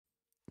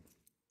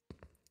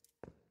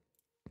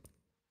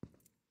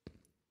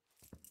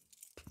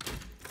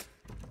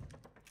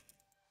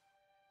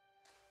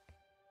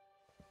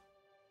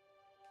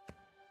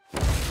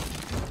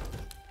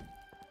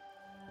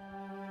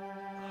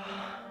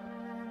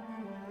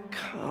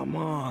come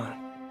on.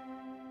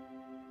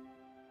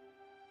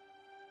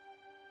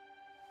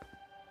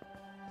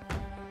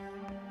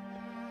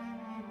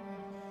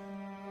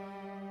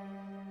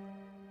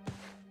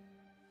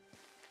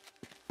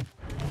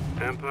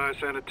 Empire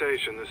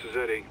Sanitation, this is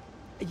Eddie.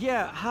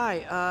 Yeah,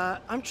 hi.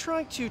 I'm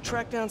trying to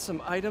track down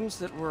some items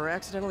that were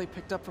accidentally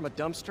picked up from a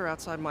dumpster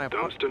outside my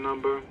apartment. Dumpster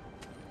number?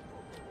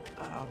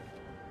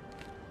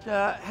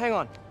 Hang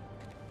on.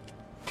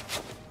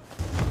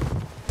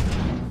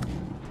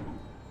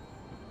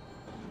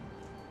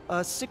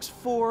 Uh,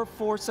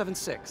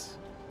 64476.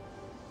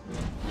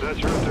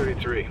 That's Route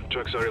 33.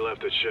 Truck's already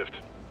left its shift.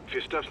 If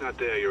your stuff's not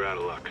there, you're out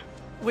of luck.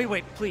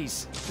 Wait,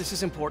 please. This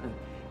is important.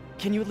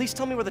 Can you at least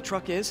tell me where the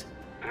truck is?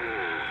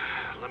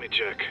 Let me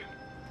check.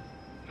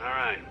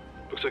 Alright.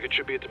 Looks like it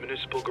should be at the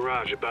municipal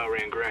garage at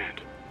Bowery and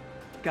Grand.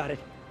 Got it.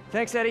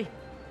 Thanks, Eddie.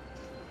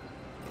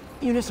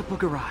 Municipal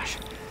garage.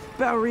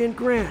 Bowery and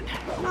Grand.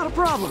 Not a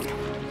problem.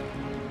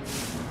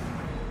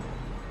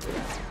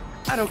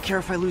 I don't care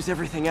if I lose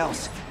everything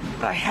else,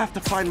 but I have to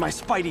find my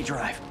Spidey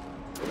drive.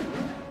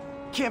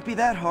 Can't be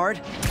that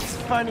hard. It's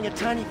finding a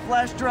tiny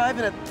flash drive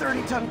in a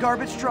 30-ton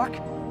garbage truck.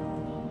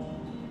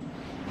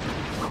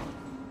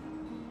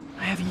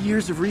 I have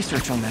years of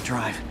research on that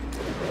drive.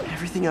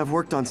 Everything I've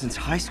worked on since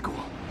high school.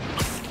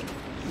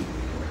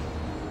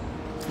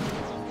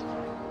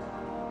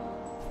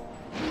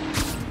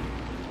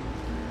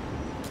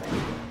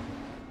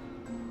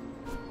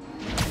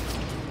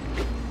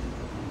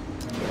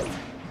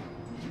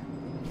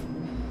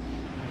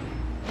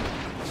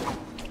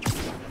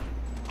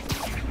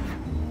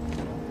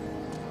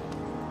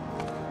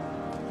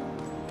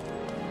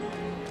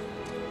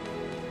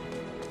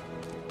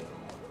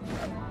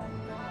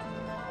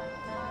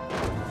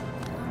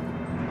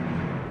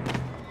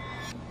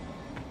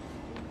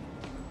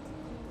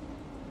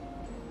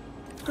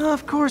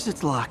 Of course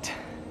it's locked.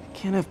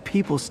 Can't have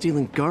people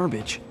stealing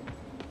garbage.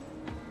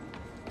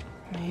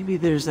 Maybe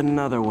there's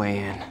another way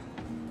in.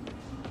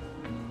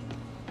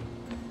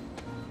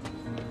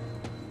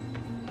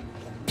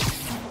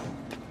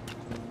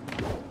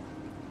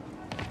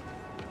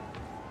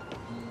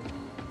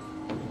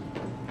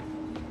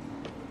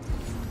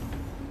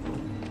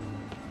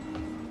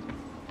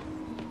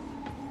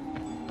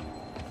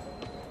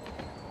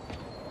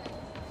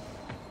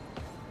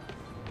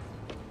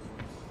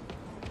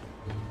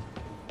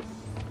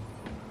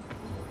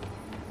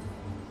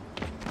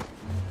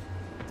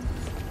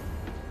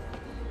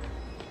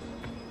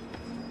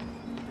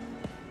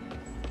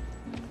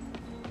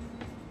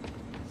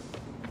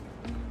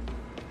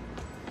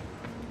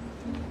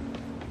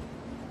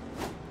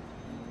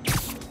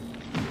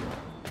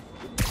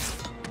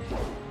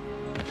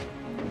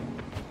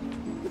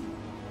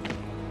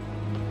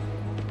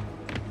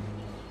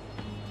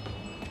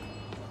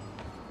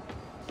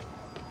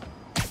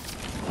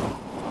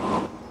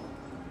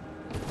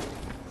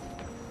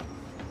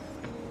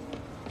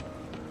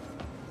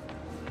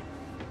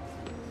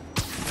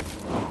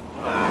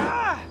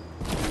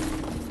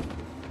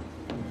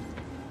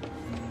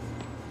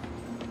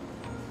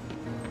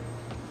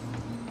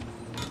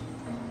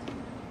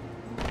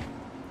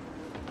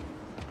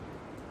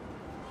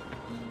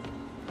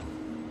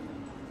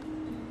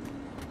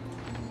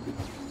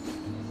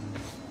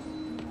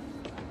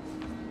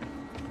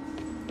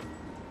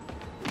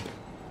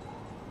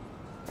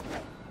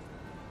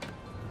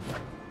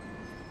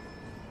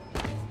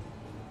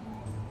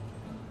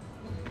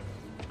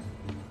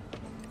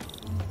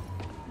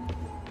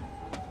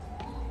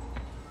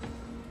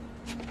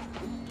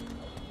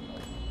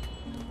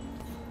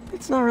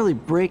 It's not really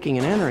breaking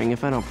and entering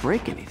if I don't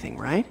break anything,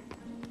 right?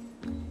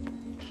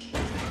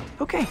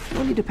 Okay,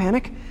 no need to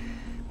panic.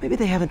 Maybe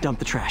they haven't dumped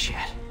the trash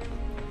yet.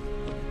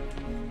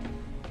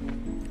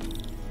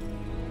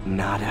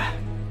 Nada.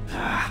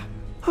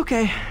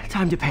 Okay,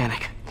 time to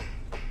panic.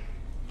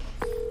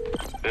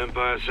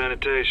 Empire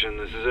Sanitation,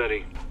 this is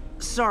Eddie.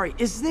 Sorry,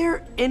 is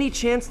there any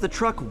chance the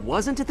truck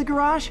wasn't at the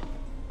garage?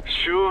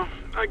 Sure,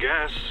 I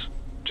guess.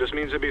 Just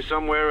means it'd be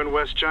somewhere in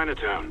West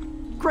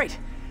Chinatown. Great.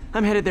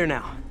 I'm headed there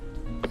now.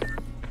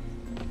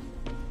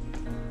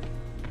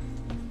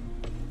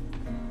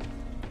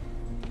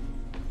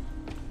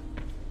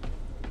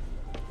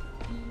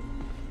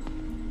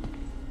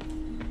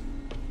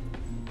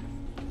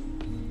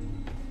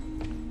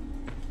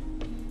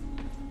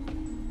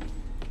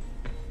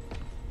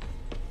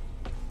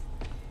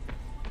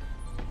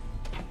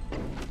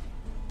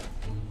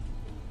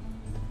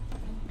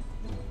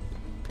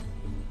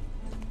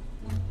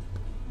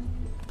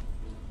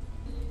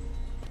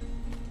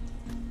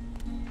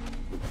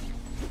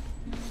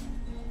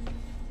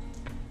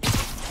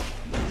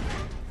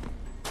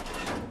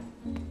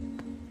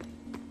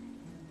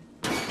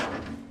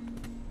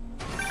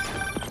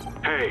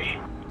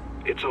 Hey,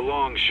 it's a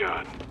long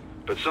shot,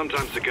 but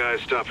sometimes the guys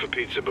stop for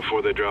pizza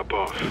before they drop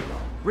off.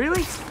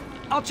 Really?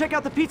 I'll check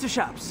out the pizza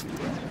shops.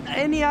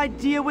 Any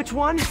idea which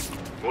one?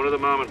 One of the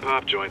mom and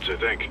pop joints, I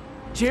think.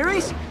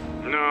 Jerry's?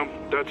 No,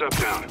 that's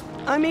uptown.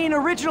 I mean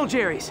original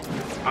Jerry's.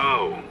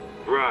 Oh,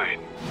 right.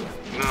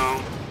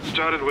 No,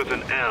 started with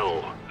an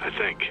L, I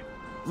think.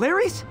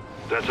 Larry's?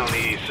 That's on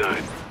the east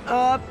side.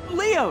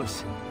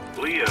 Leo's.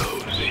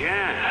 Leo's,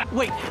 yeah.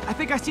 Wait, I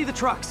think I see the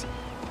trucks.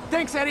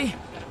 Thanks, Eddie.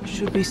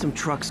 Should be some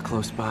trucks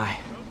close by.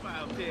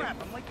 Crap,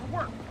 I'm late for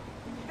work.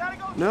 Gotta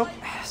go. Nope,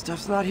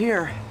 stuff's not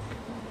here.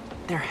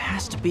 There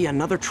has to be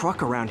another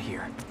truck around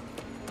here.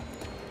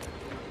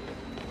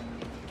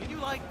 Can you,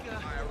 like,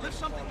 lift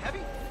something heavy?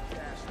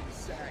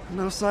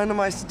 No sign of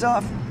my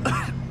stuff.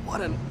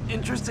 What an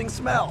interesting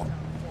smell.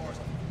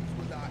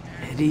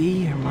 Eddie,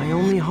 you're my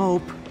only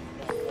hope.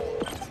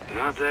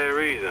 Not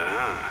there either,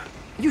 huh?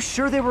 You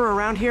sure they were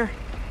around here?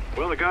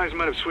 Well, the guys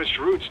might have switched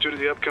routes due to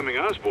the upcoming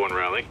Osborne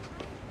rally.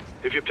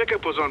 If your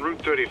pickup was on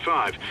Route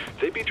 35,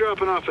 they'd be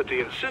dropping off at the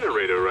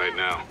incinerator right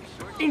now.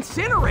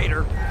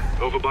 Incinerator?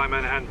 Over by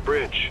Manhattan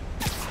Bridge.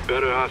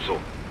 Better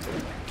hustle.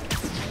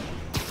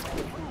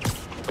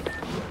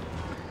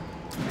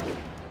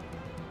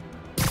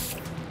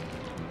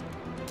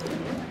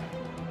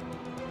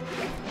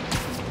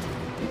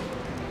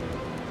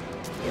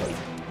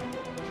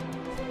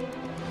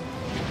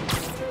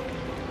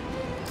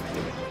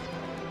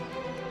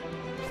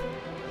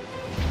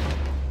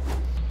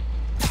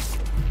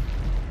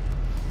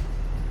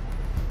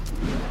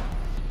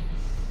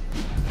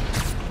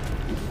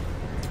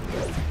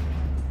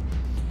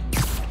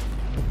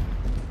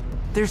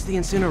 There's the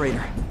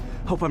incinerator.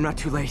 Hope I'm not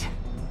too late.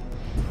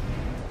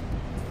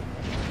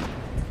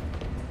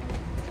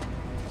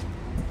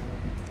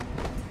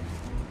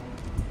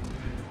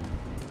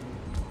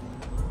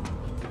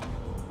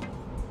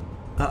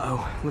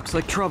 Uh-oh, looks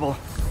like trouble.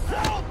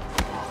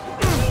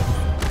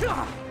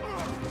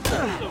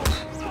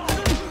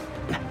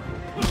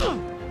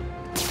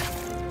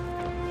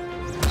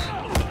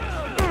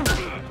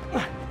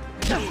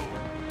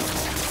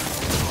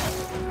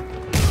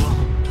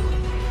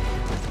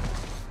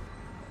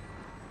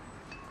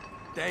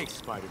 Thanks,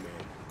 Spider-Man.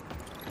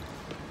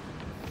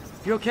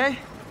 You okay?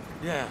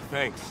 Yeah,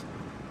 thanks.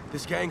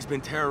 This gang's been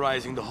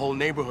terrorizing the whole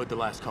neighborhood the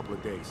last couple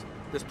of days.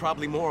 There's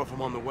probably more of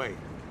them on the way.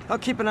 I'll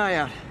keep an eye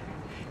out.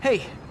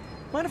 Hey,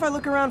 mind if I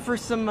look around for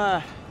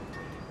some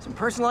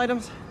personal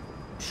items?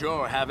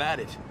 Sure, have at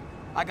it.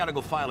 I gotta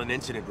go file an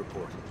incident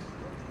report.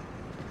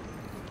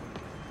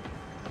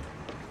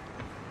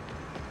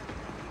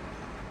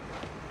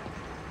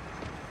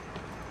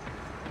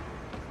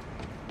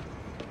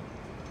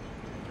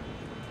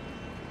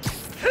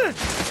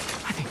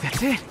 I think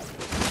that's it.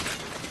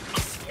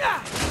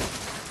 Yeah.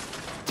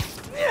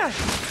 Yeah.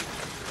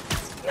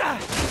 Yeah.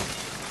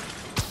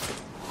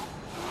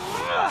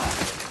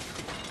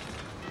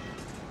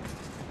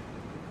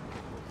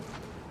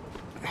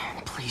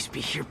 Please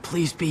be here,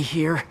 please be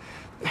here.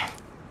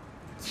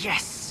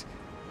 Yes!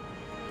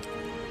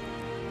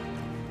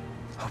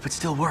 Hope it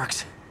still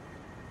works.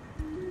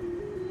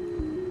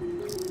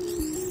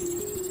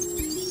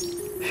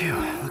 Phew,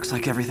 looks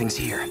like everything's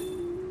here.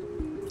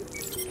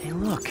 Hey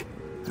look,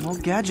 an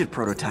old gadget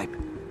prototype.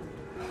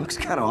 Looks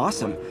kinda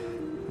awesome.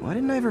 Why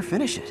didn't I ever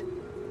finish it?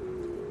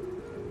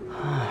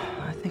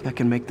 I think I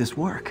can make this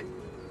work.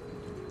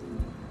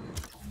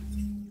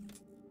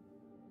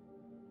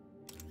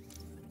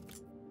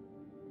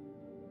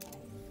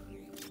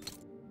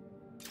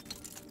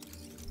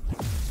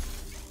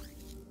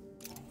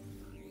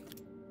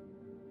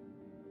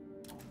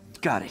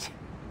 Got it.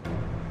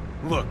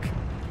 Look,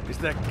 it's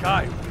that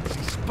guy who thinks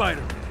he's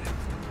Spider-Man.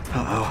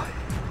 Uh-oh.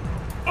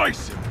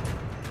 Ice him!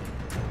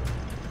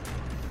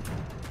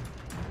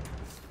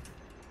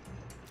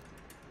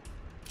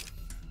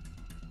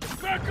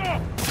 Back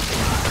up!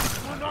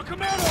 Come on, knock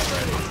him out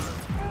already!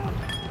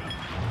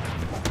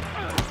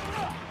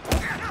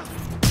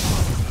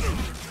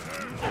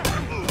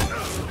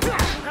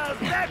 How's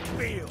that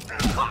feel?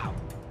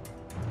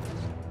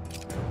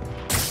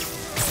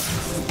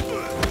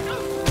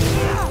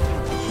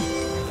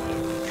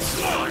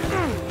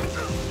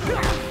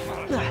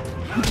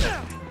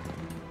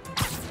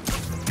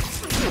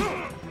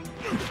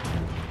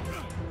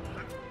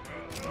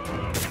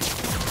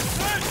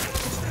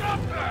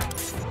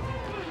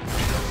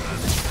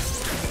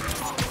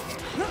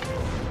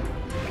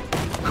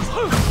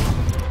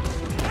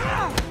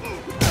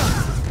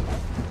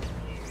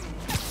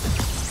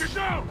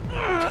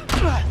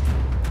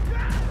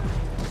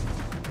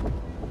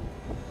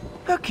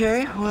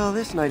 Okay, well,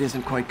 this night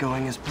isn't quite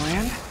going as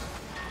planned.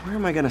 Where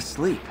am I gonna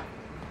sleep?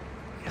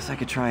 Guess I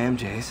could try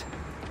MJ's.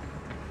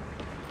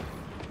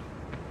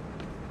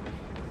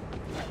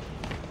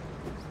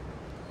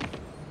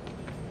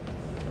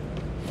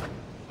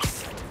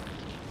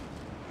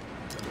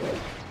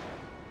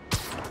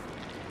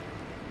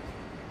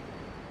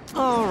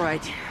 All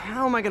right,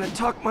 how am I gonna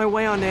talk my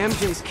way onto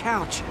MJ's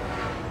couch?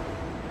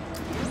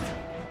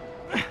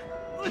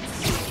 Let's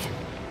see.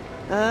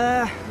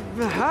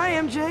 Hi,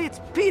 MJ, it's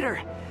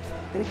Peter.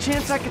 Any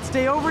chance I could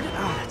stay over to...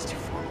 Oh, that's too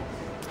formal.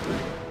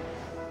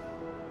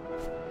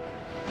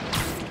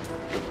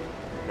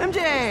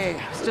 MJ!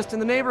 I was just in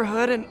the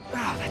neighborhood and...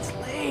 Oh, that's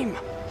lame.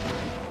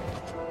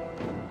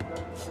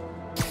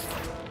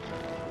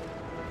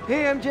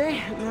 Hey,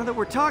 MJ, now that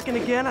we're talking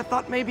again, I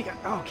thought maybe...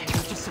 Okay,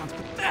 that just sounds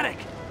pathetic.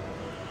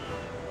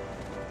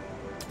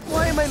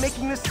 Why am I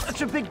making this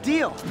such a big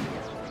deal?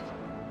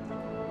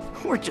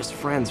 We're just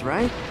friends,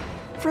 right?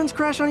 Friends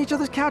crash on each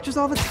other's couches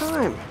all the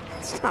time.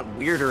 It's not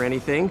weird or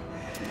anything.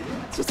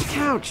 It's just a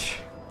couch.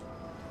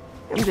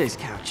 MJ's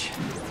couch.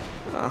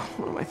 Oh,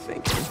 what am I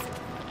thinking?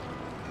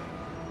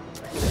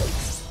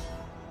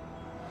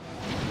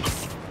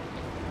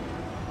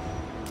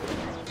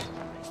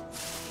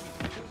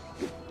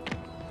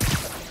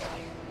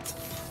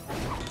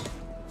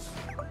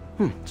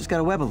 Just got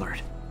a web alert.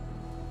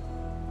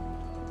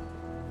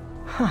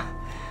 Huh.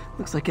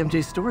 Looks like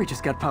MJ's story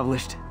just got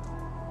published.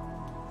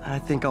 I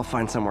think I'll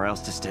find somewhere else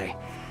to stay.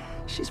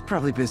 She's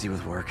probably busy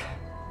with work.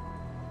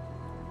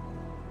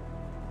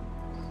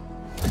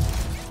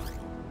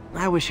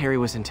 I wish Harry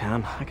was in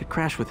town. I could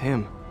crash with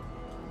him.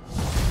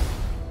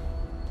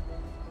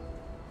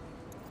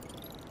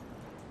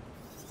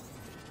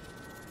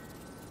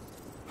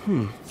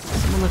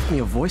 Someone left me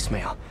a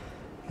voicemail.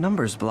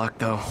 Number's blocked,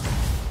 though.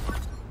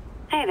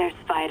 Hey there,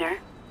 Spider.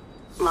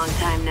 Long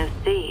time no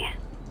see.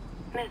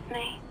 Miss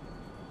me?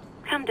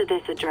 Come to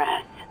this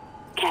address.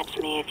 Catch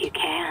me if you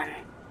can.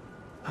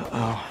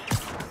 Uh-oh.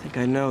 I think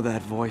I know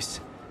that voice.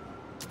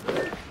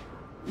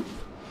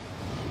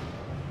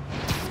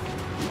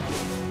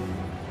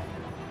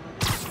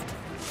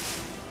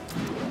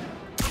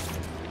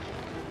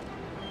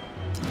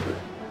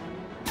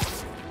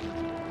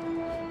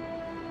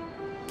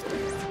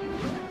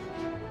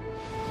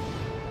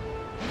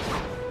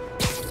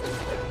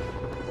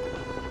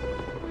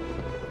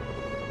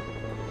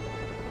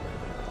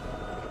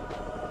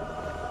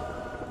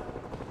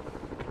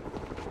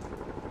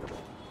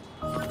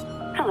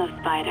 Hello,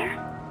 Spider.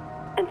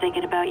 Been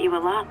thinking about you a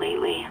lot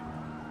lately.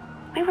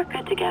 We were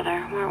good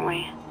together, weren't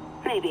we?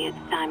 Maybe it's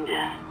time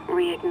to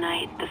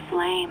reignite the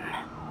flame.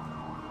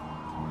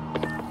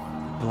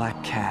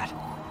 Black Cat.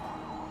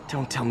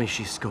 Don't tell me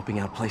she's scoping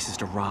out places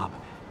to rob.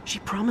 She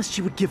promised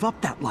she would give up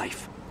that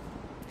life.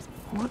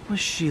 What was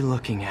she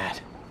looking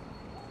at?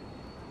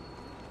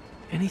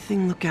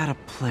 Anything look out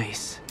of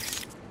place?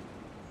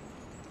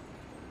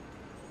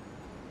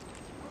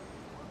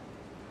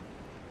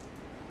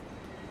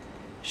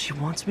 She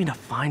wants me to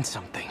find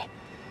something.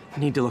 I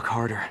need to look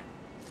harder.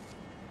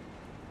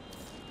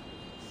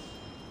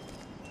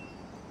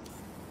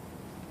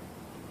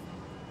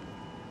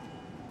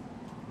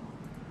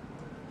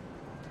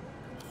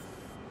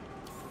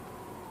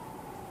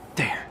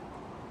 There.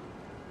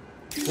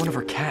 One of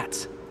her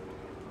cats.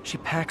 She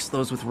packs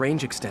those with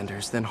range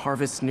extenders, then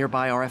harvests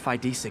nearby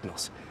RFID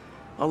signals.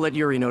 I'll let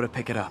Yuri know to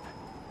pick it up.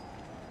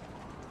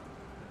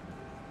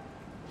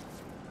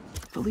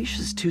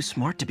 Felicia's too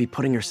smart to be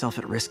putting herself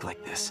at risk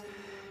like this.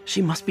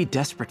 She must be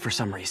desperate for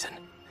some reason.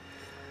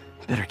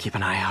 Better keep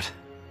an eye out.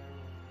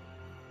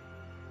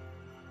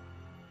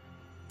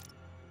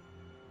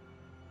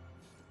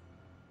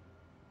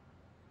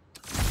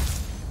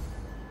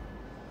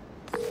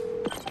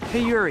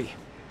 Hey, Yuri.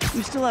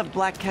 You still have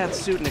Black Cat's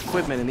suit and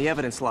equipment in the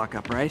evidence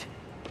lockup, right?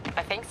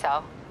 I think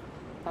so.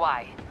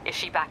 Why? Is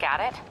she back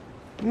at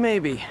it?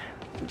 Maybe.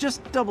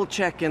 Just double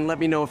check and let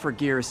me know if her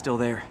gear is still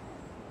there.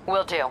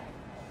 Will do.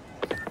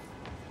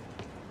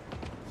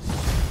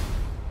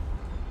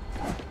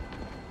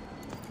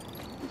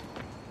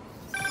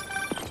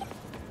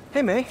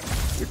 Hey, May.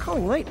 You're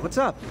calling late. What's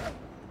up?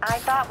 I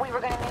thought we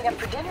were gonna meet up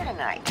for dinner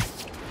tonight.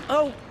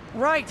 Oh,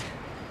 right.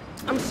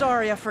 I'm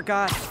sorry, I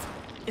forgot.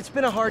 It's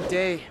been a hard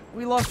day.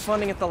 We lost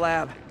funding at the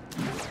lab.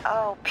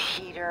 Oh,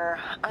 Peter,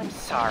 I'm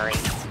sorry.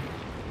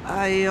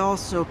 I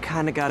also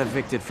kinda got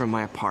evicted from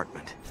my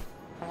apartment.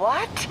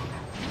 What?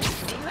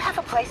 Do you have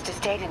a place to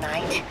stay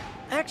tonight?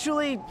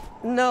 Actually,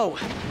 no.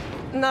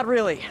 Not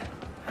really.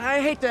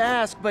 I hate to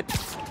ask, but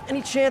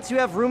any chance you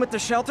have room at the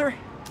shelter?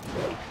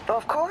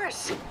 Of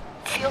course.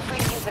 Feel free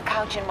to use the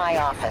couch in my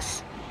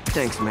office.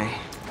 Thanks, May.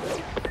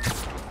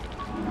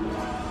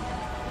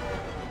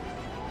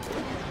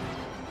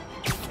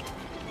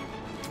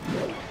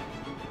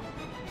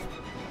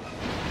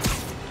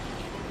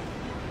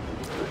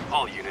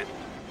 All units,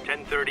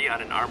 10:30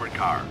 on an armored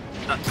car.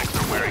 Suspects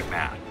are wearing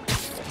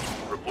masks.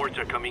 Reports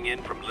are coming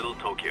in from Little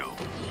Tokyo.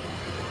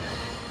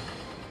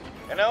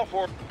 And now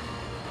for...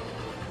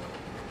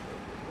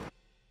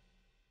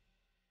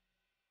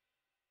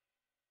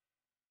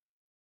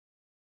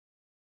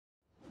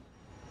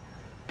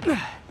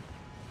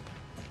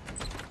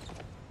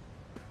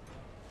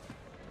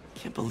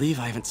 Can't believe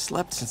I haven't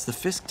slept since the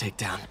Fisk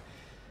takedown.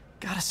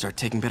 Gotta start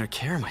taking better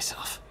care of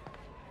myself.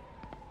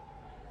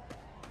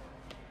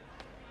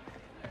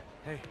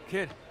 Hey,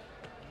 kid.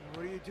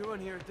 What are you doing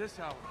here at this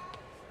hour?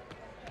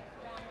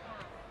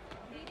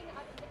 Leading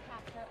up to the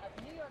capture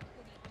of New York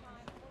City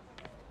crime.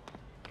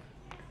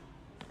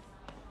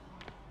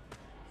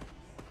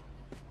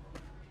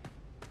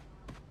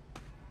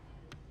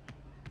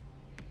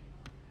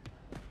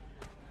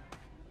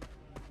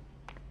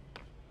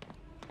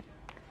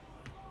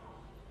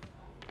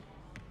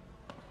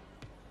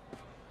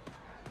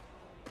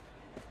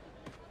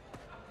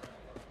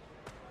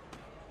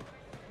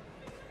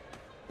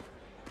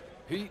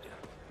 Pete,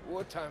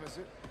 what time is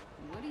it?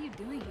 What are you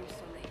doing here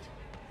so late?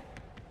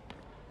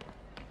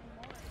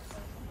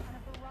 Some kind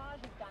of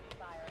barrage of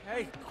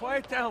Hey,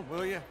 quiet down,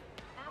 will you?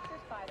 After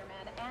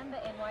Spider-Man and the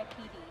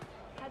NYPD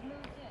had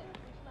moved in,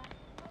 which left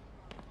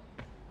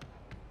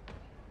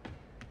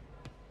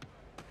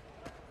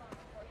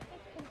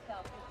Fisk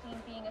himself was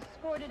seen being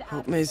escorted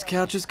Hope out May's of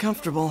couch is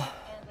comfortable.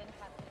 and in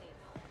custody.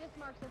 This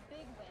marks a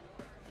big win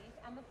for police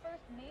and the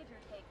first major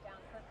takedown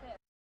for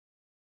Fisk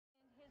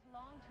in his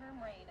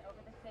long-term reign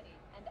over the city.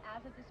 And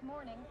as of this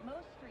morning,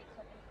 most streets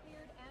have been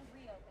cleared and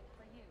reopened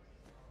for use.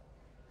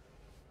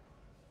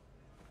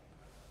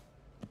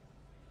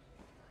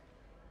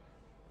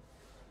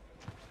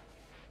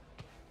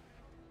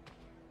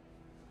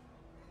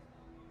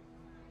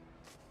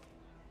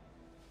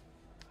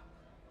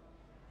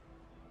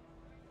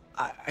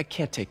 I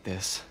can't take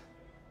this.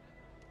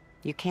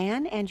 You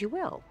can and you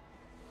will.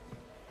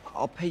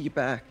 I'll pay you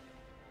back.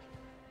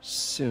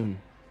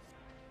 Soon.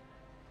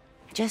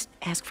 Just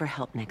ask for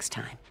help next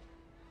time.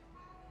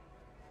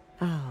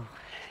 Oh,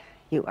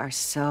 you are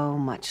so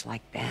much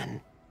like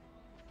Ben.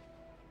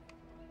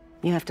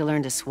 You have to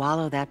learn to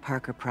swallow that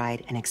Parker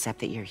pride and accept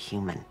that you're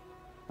human,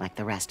 like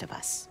the rest of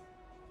us.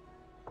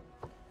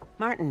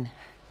 Martin.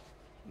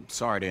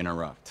 Sorry to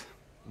interrupt.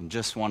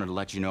 Just wanted to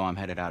let you know I'm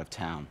headed out of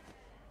town.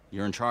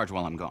 You're in charge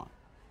while I'm gone.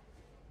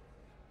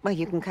 Well,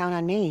 you can count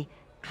on me.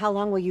 How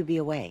long will you be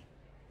away?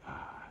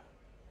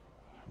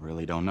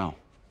 Really don't know.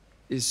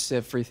 Is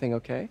everything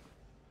okay?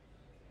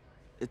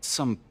 It's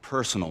some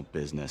personal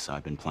business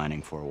I've been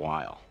planning for a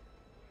while.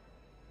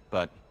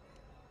 But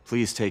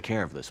please take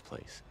care of this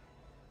place.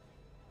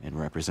 It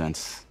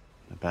represents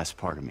the best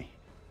part of me.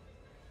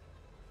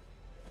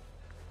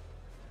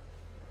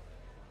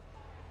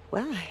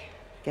 Well, I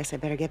guess I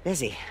better get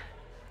busy.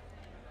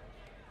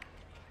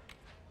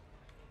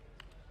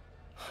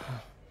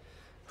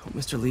 Hope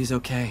Mr. Lee's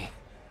okay.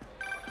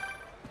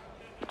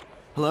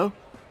 Hello?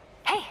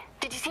 Hey,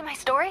 did you see my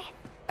story?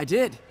 I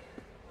did.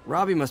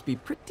 Robbie must be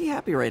pretty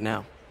happy right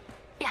now.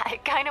 Yeah,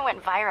 it kinda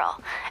went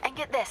viral. And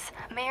get this,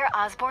 Mayor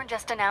Osborn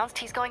just announced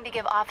he's going to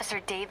give Officer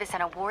Davis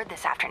an award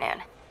this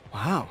afternoon.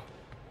 Wow.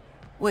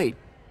 Wait,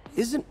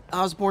 isn't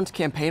Osborn's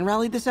campaign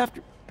rally this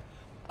after...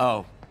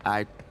 Oh,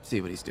 I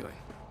see what he's doing.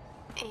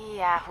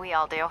 Yeah, we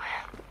all do.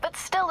 But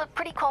still a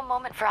pretty cool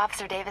moment for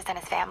Officer Davis and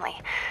his family.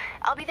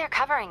 I'll be there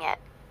covering it.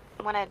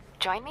 Wanna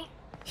join me?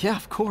 Yeah,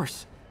 of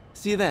course.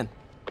 See you then.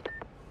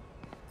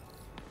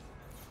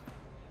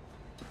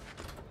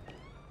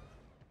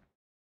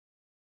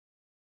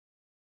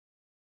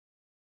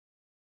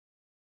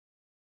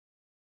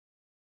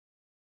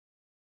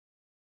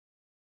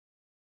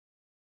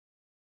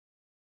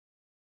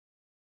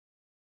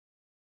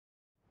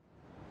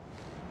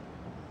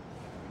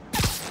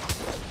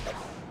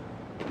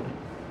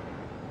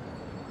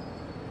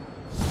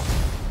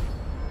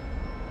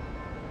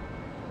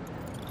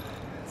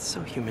 It's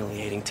so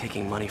humiliating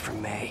taking money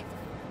from May.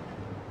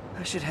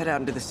 I should head out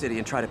into the city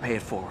and try to pay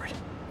it forward.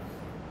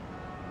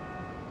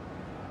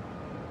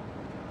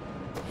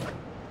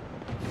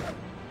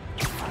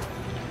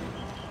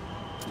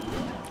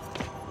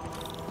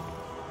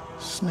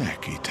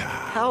 Snacky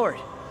time. Howard,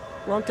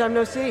 long time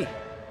no see.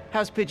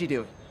 How's Pidgey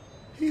doing?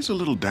 He's a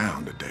little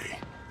down today.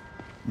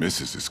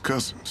 Misses his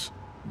cousins.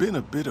 Been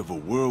a bit of a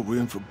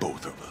whirlwind for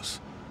both of us.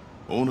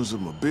 Owners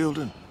of my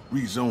building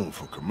rezoned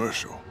for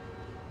commercial.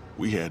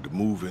 We had to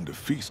move into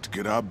Feast to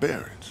get our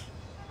bearings.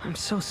 I'm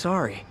so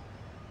sorry.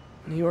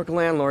 New York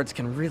landlords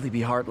can really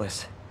be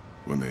heartless.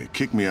 When they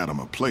kicked me out of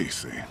my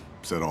place, they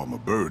set all my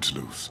birds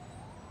loose.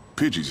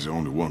 Pidgey's the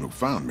only one who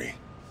found me.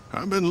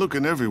 I've been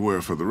looking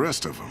everywhere for the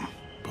rest of them,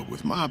 but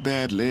with my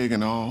bad leg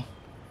and all...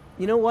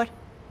 You know what?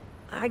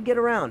 I'd get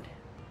around.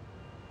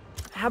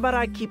 How about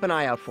I keep an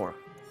eye out for him?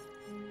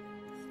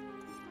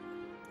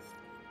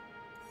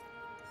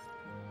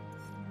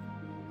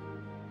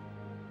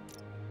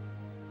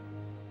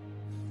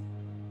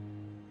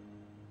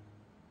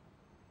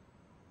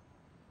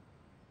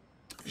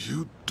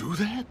 You do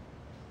that?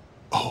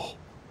 Oh,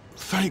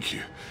 thank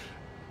you.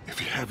 If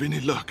you have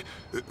any luck,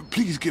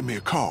 please give me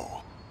a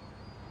call.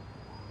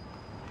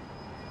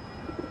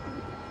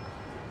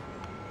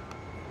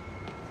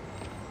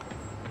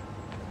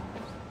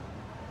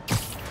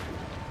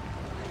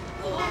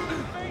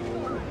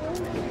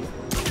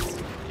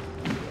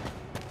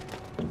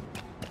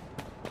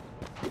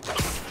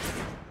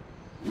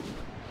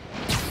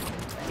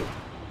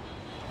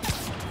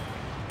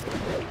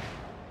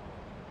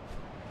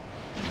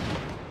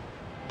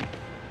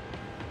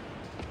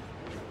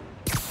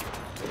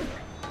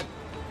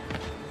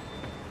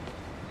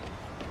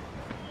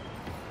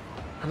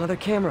 Another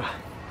camera.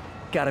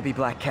 Gotta be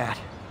Black Cat.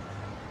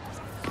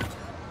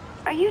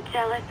 Are you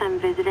jealous I'm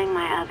visiting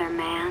my other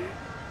man?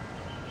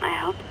 I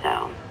hope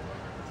so.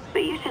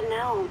 But you should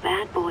know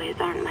bad boys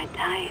aren't my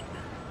type.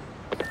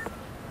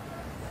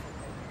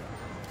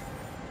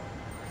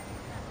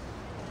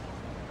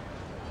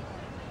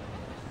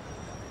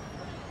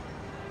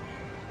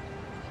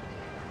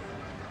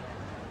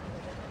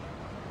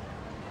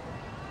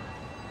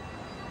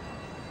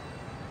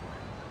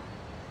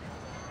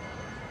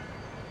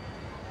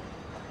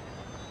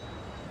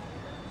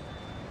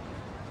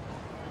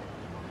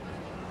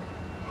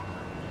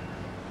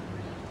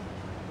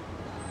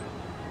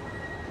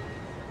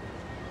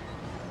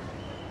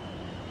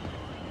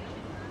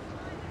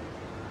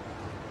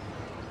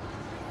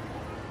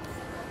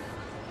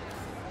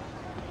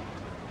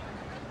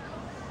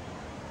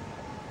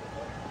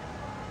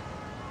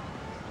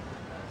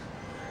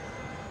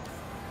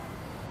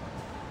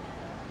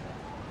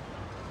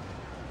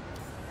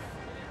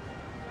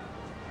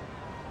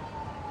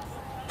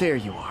 There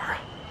you are.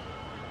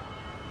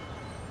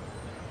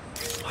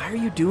 Why are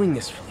you doing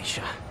this,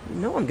 Felicia? You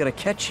know I'm gonna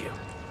catch you.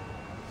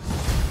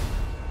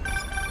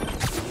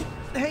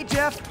 Hey,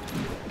 Jeff.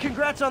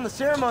 Congrats on the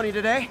ceremony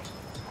today.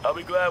 I'll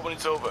be glad when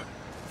it's over.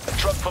 A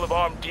truck full of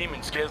armed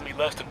demons scares me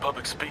less than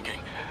public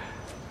speaking.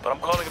 But I'm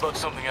calling about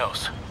something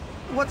else.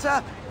 What's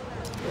up?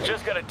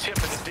 Just got a tip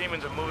that the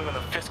demons are moving on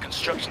the Fisk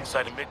construction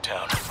site in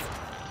Midtown.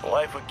 My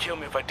wife would kill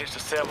me if I ditched the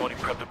ceremony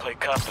prep to play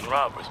cops and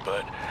robbers,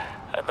 but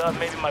I thought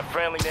maybe my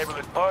friendly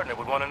neighborhood partner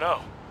would want to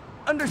know.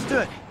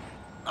 Understood.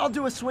 I'll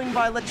do a swing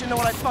by, let you know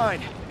what I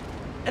find.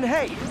 And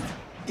hey,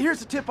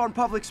 here's a tip on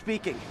public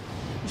speaking.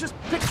 Just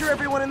picture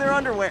everyone in their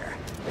underwear.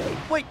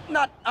 Wait,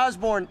 not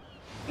Osborne.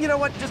 You know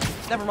what?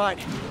 Just never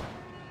mind.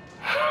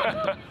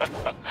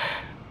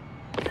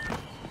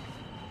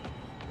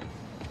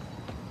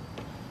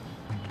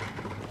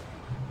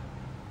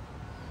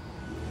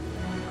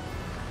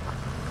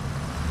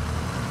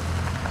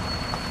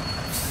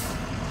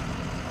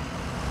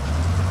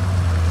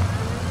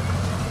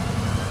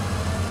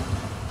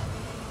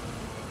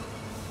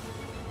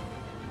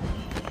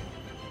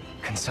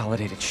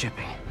 Consolidated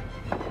shipping.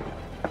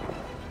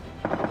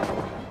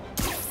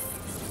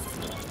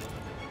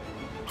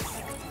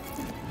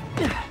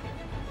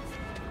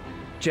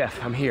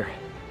 Jeff, I'm here.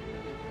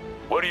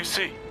 What do you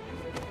see?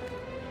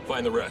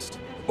 Find the rest.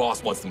 The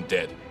boss wants them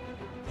dead.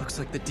 Looks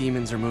like the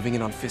demons are moving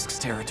in on Fisk's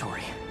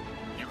territory.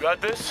 You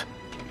got this?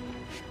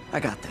 I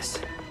got this.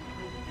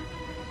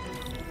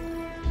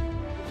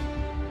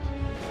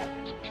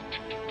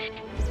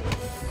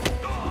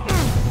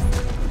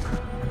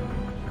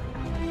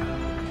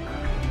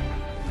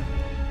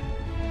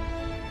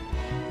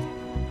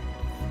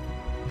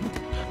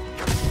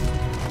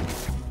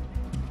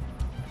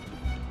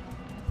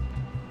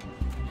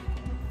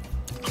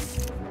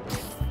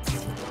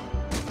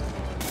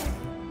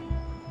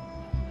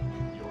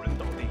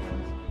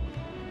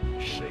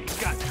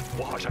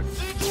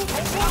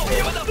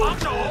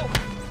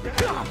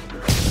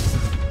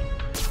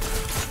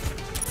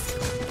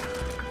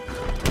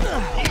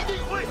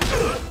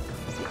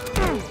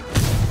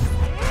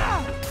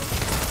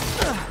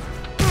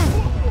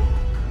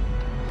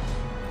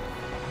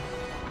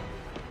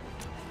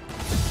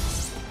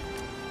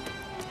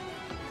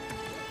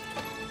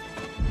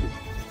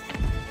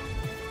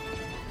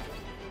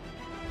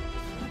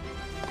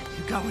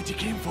 Got what you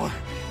came for.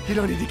 You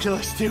don't need to kill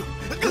us, too.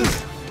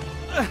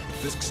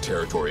 Fisk's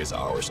territory is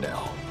ours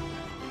now.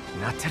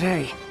 Not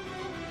today.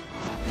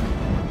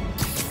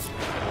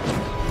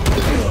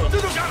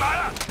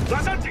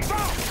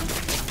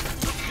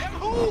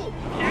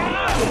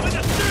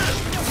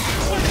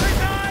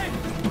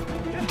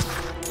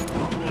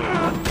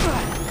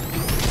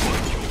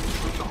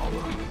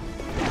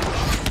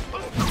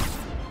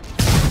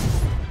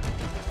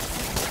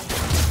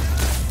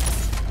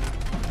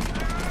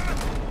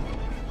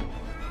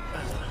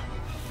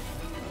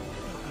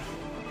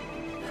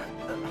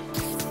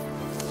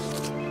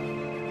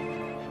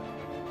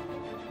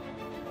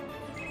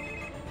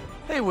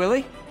 Hey,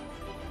 Willie.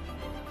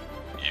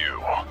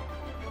 You.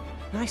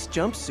 Nice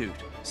jumpsuit.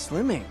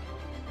 Slimming.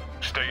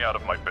 Stay out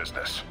of my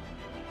business.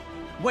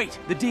 Wait,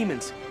 the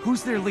demons.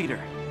 Who's their leader?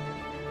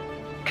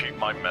 Keep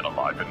my men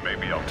alive and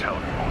maybe I'll tell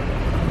you.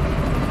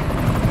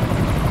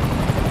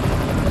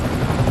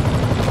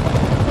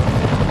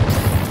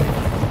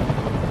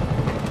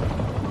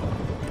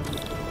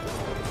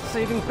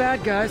 Saving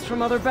bad guys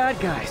from other bad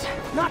guys.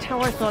 Not how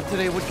I thought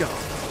today would go.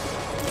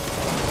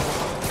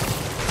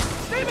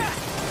 Stay back!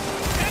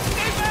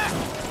 Stay back!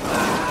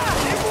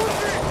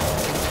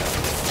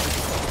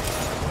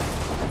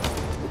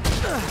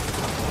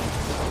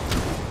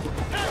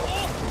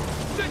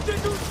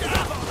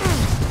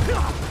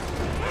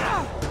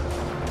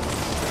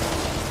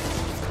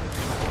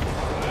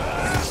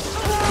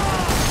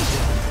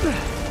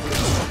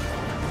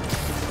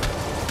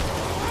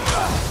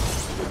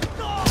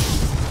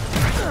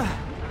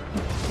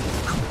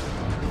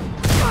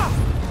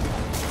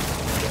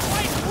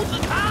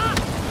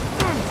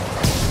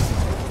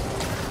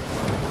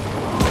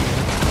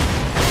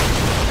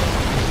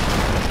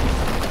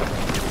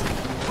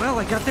 Well,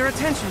 I got their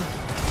attention.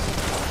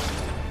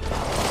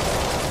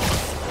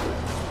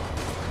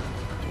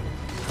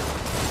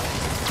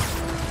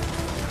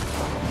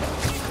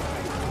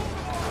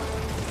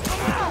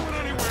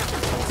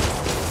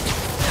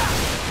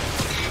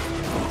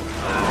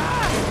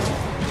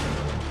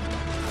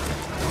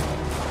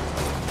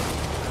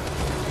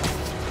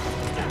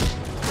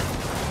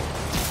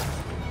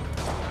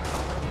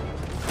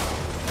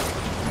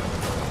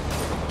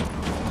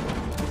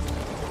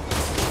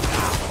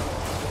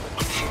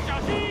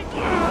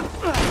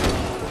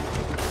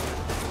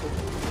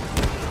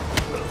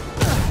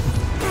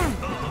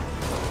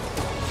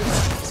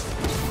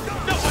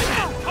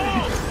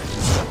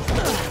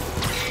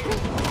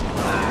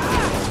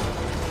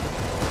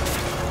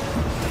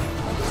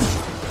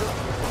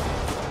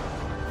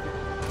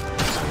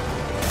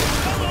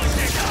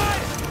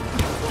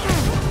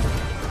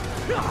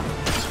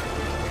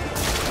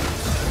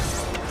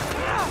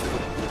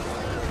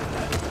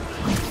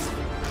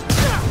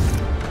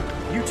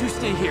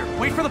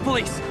 Wait for the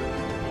police!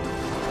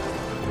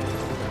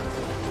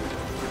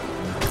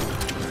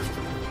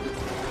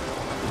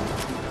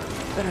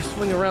 Better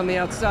swing around the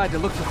outside to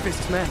look for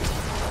Fisk's men.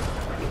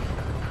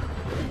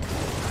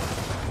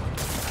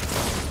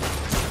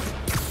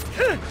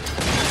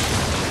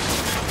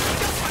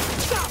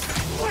 Stop!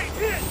 Wait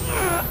here!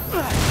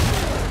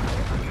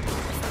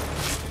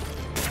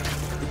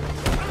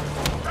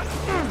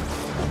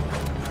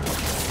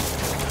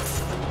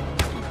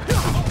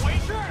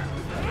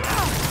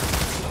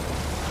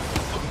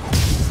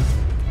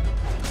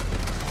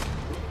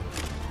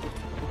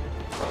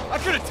 I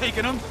could have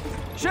taken him.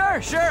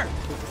 Sure, sure.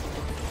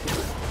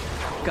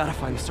 Gotta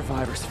find the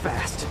survivors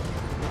fast.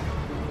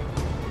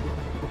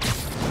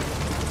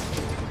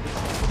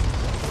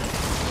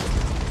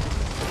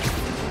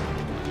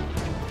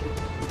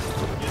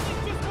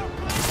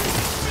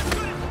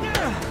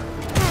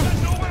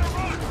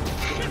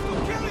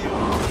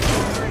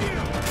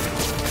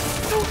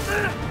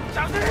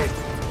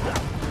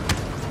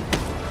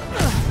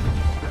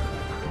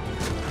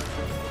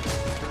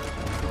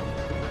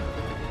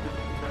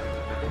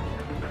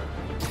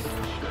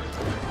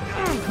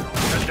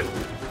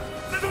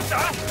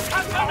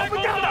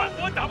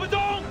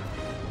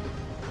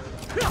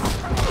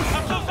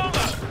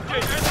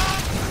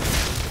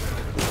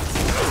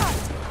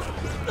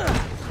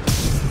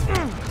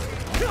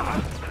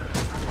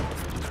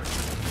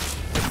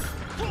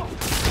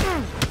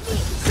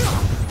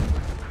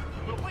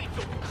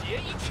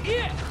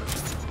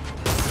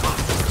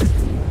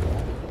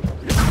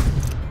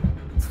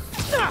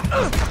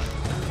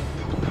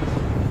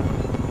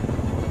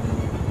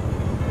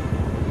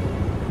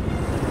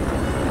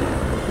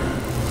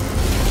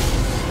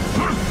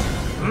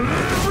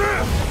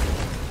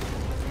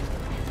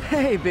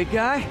 Hey, big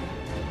guy.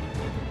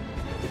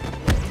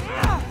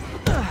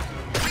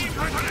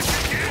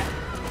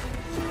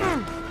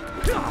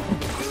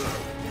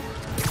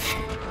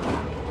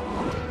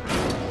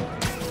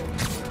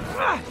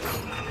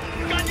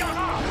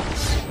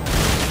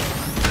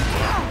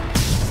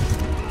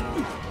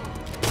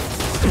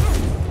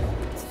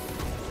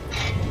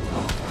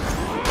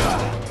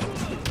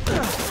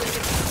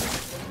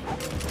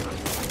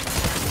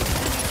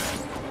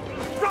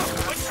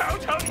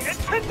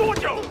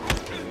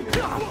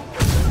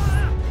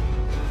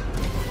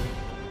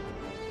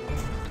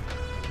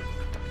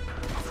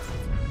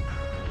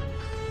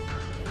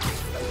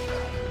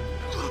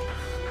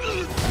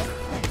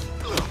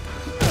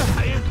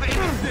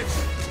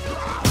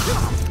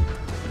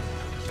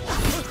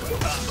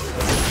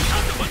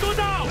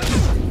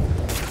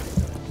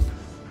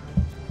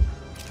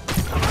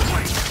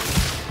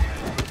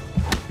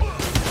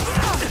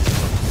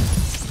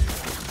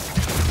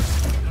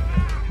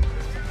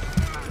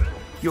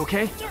 You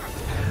okay?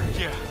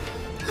 Yeah.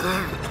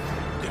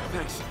 Yeah,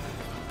 thanks.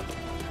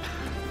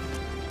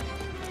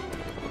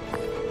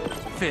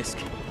 Fisk,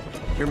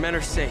 your men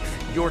are safe.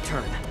 Your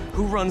turn.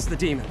 Who runs the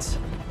demons?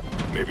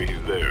 Maybe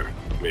he's there.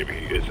 Maybe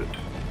he isn't.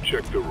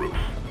 Check the roof.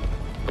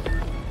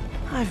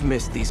 I've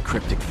missed these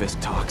cryptic Fisk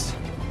talks.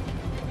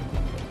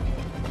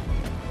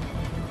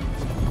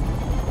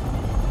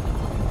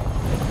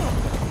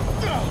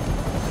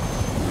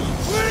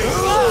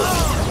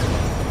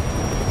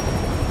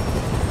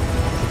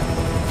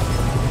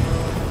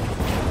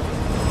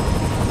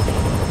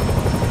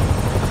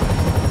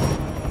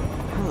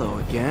 Hello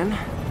again.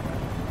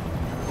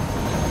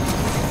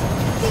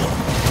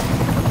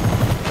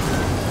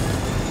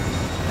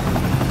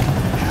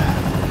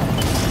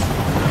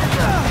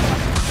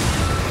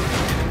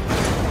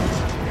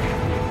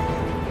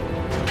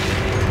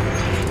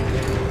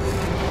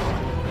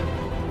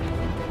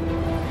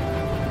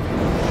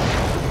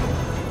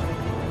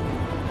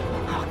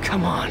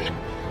 Come on.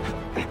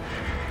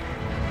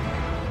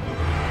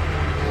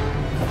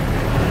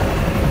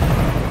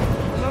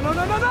 No, no,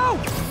 no, no, no!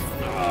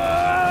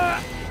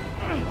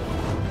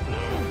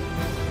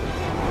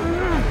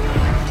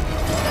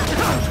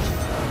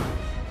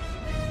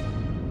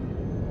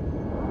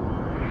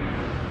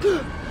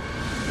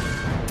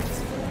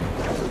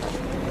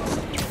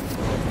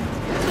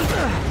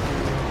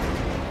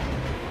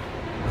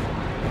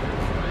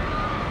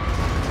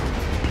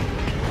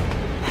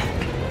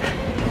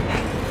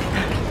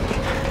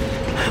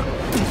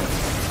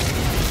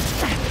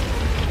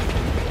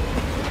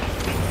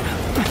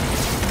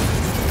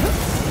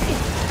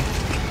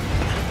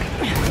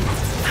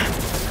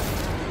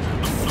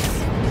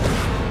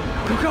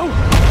 Go!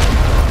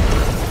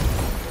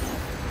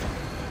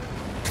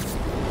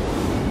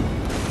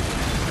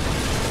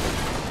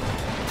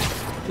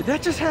 Did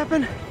that just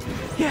happen?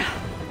 Yeah.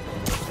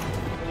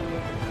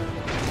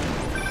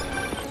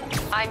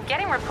 I'm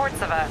getting reports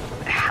of a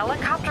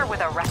helicopter with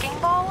a wrecking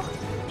ball?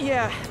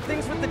 Yeah,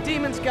 things with the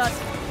demons got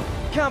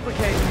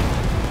complicated.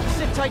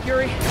 Sit tight,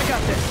 Yuri. I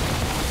got this.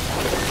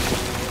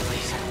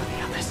 Please, let me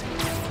have this.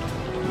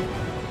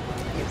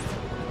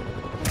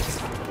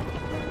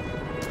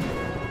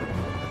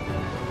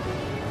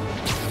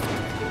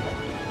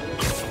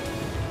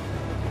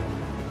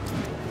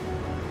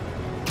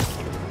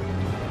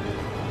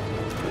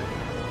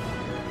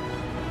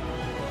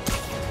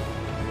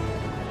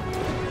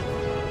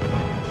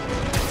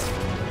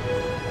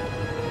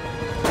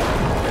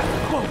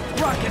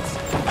 rockets!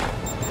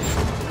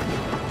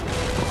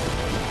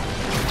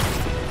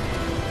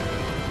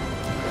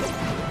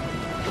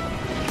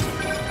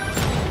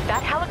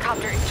 That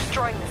helicopter is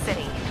destroying the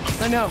city.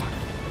 I know.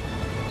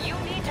 You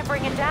need to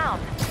bring it down.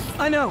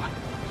 I know.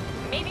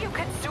 Maybe you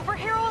could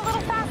superhero a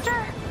little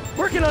faster?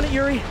 Working on it,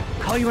 Yuri.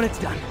 Call you when it's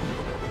done.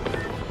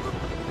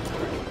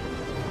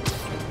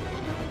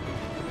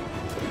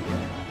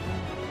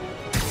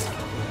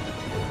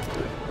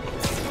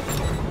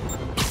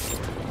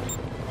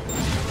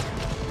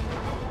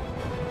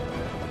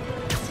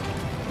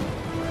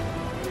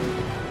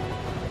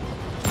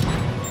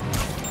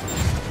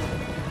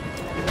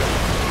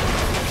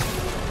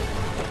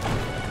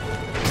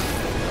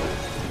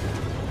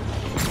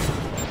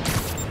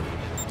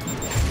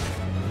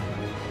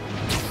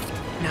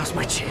 Now's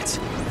my chance.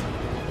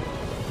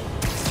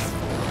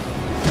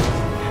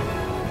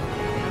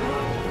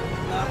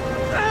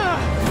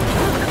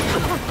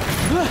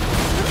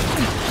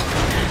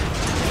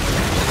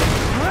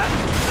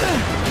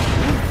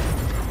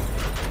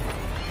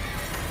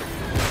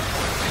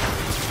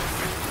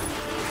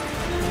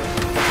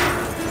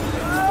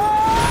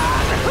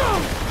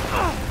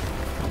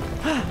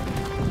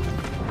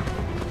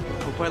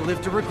 Hope I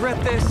live to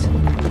regret this.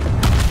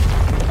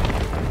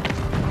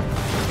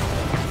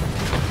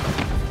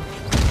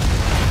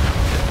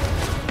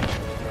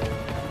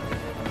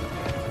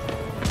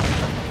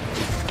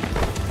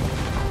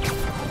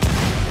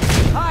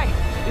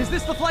 Is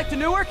this the flight to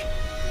Newark?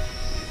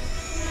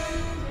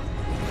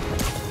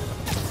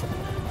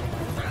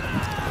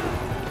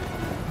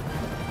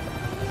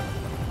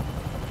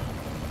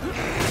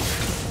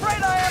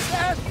 Afraid I have to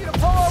ask you to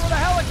pull over the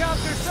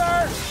helicopter,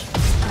 sir!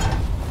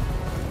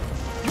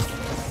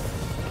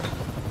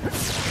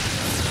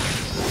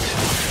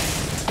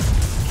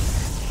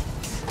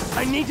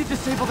 I need to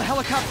disable the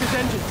helicopter's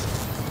engines.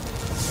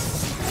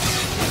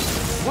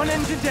 One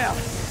engine down.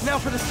 Now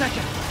for the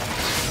second.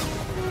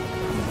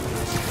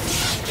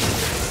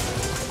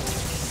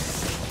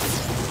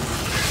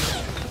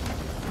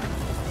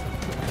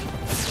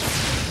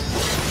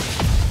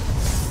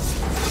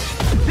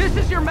 This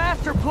is your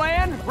master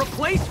plan?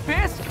 Replace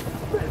Fisk?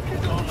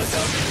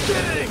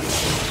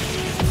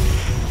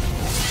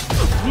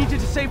 Need to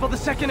disable the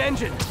second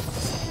engine.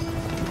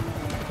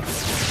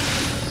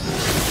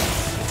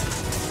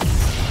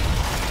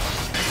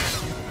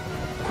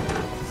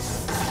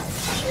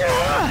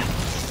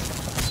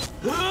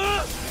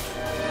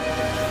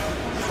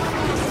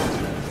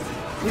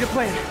 Need a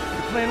plan.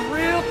 Plan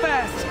real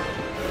fast.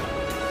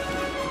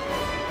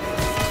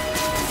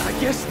 I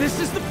guess this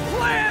is the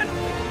plan!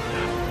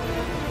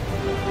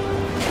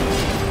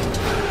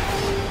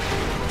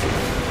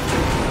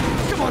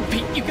 Come on,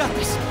 Pete, you got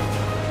this!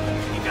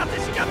 You got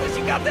this, you got this,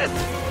 you got this!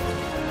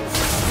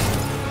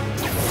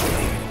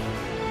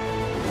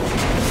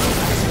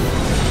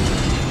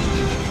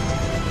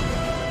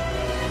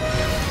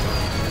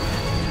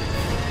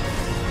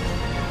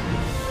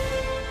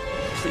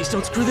 Please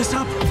don't screw this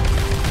up!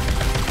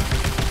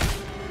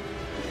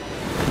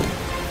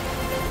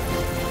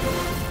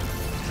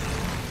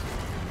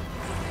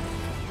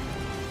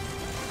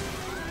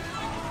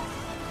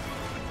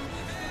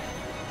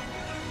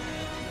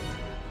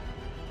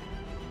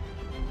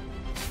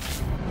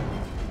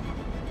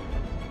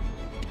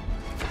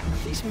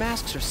 These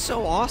masks are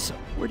so awesome.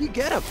 Where do you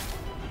get them?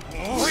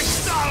 Oh, we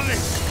started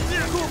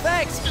it! Cool,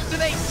 thanks. Do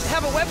they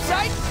have a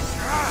website?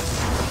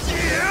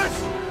 Yes!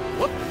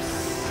 Whoops.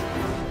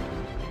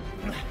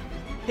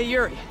 Hey,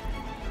 Yuri.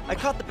 I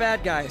caught the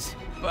bad guys,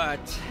 but...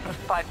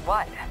 But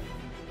what?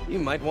 You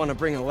might want to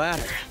bring a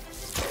ladder.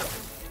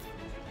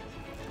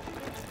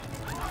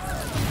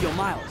 Yo,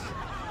 Miles.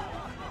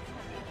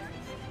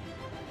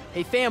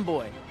 Hey,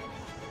 fanboy.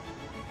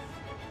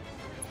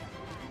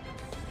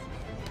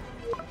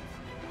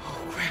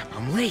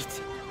 I'm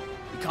late.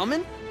 You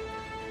coming?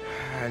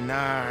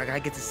 Nah, I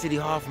gotta get to City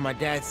Hall for my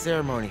dad's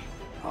ceremony.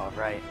 All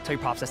right. Tell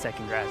your pops I said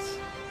congrats.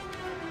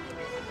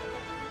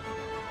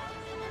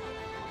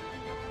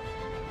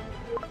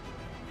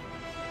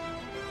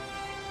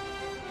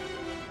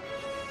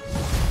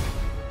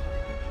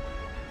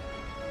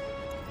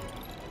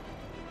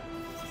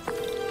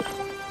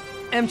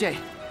 MJ,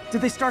 did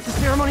they start the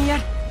ceremony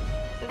yet?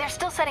 They're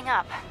still setting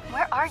up.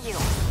 Where are you?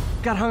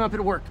 Got hung up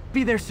at work.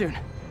 Be there soon.